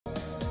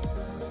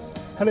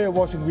Hello, you're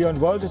watching WION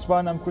World. It's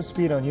one. I'm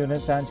Crispino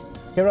Nunes, and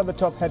here are the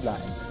top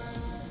headlines.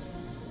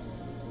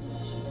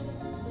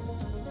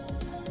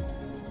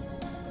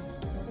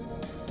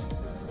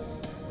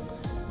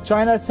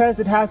 China says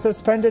it has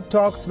suspended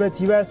talks with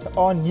US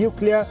on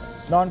nuclear,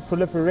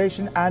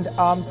 non-proliferation and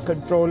arms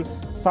control,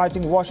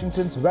 citing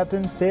Washington's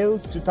weapons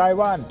sales to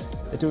Taiwan.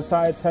 The two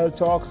sides held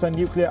talks on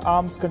nuclear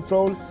arms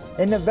control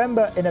in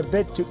November in a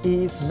bid to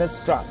ease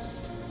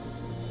mistrust.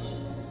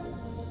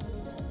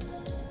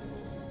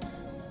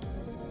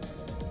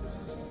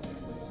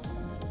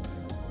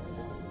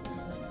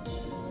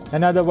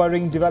 Another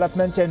worrying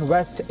development in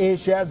West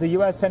Asia. The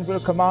US Central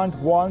Command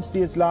warns the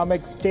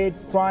Islamic State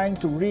trying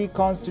to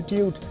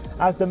reconstitute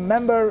as the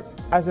number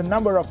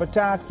of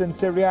attacks in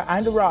Syria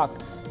and Iraq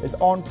is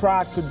on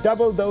track to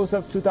double those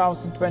of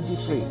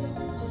 2023.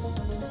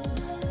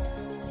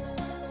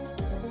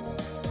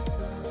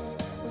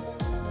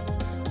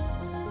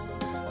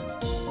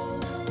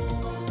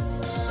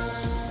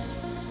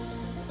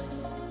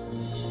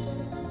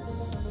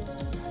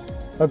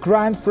 A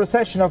grand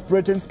procession of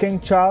Britain's King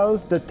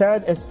Charles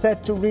III is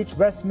set to reach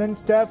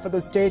Westminster for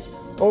the state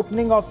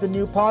opening of the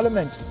new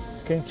Parliament.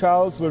 King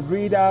Charles will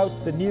read out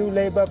the new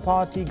Labour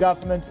Party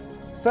government's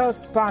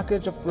first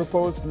package of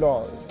proposed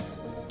laws.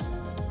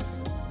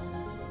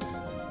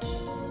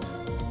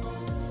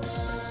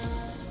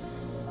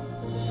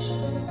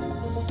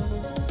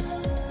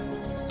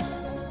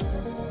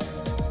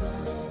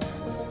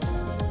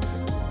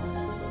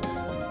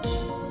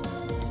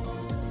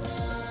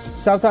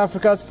 South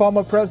Africa's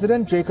former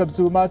president Jacob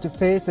Zuma to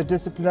face a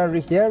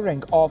disciplinary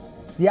hearing of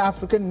the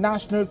African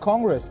National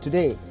Congress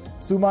today.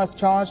 Zuma is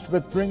charged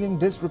with bringing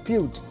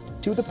disrepute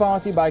to the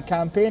party by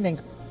campaigning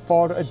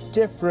for a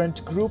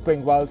different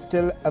grouping while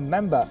still a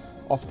member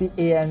of the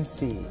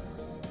ANC.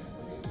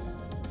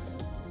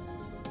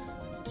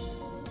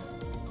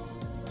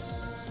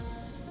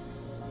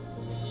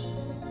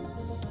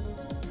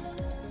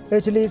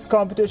 Italy's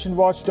competition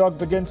watchdog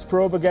begins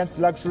probe against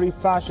luxury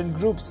fashion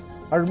groups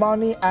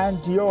Armani and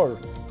Dior.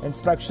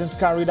 Inspections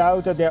carried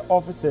out at their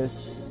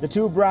offices. The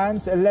two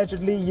brands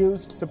allegedly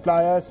used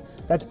suppliers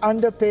that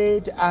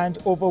underpaid and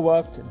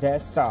overworked their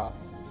staff.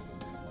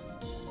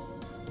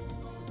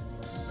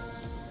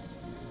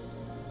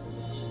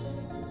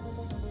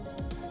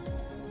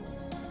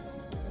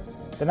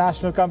 The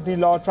National Company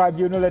Law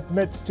Tribunal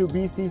admits to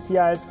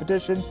BCCI's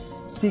petition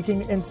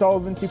seeking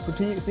insolvency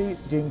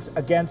proceedings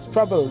against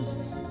troubled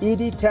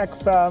ED tech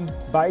firm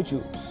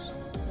Byju's.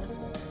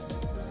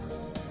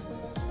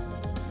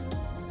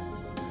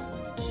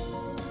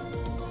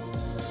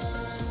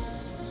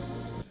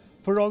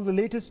 For all the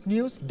latest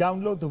news,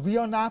 download the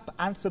WION app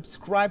and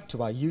subscribe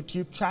to our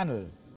YouTube channel.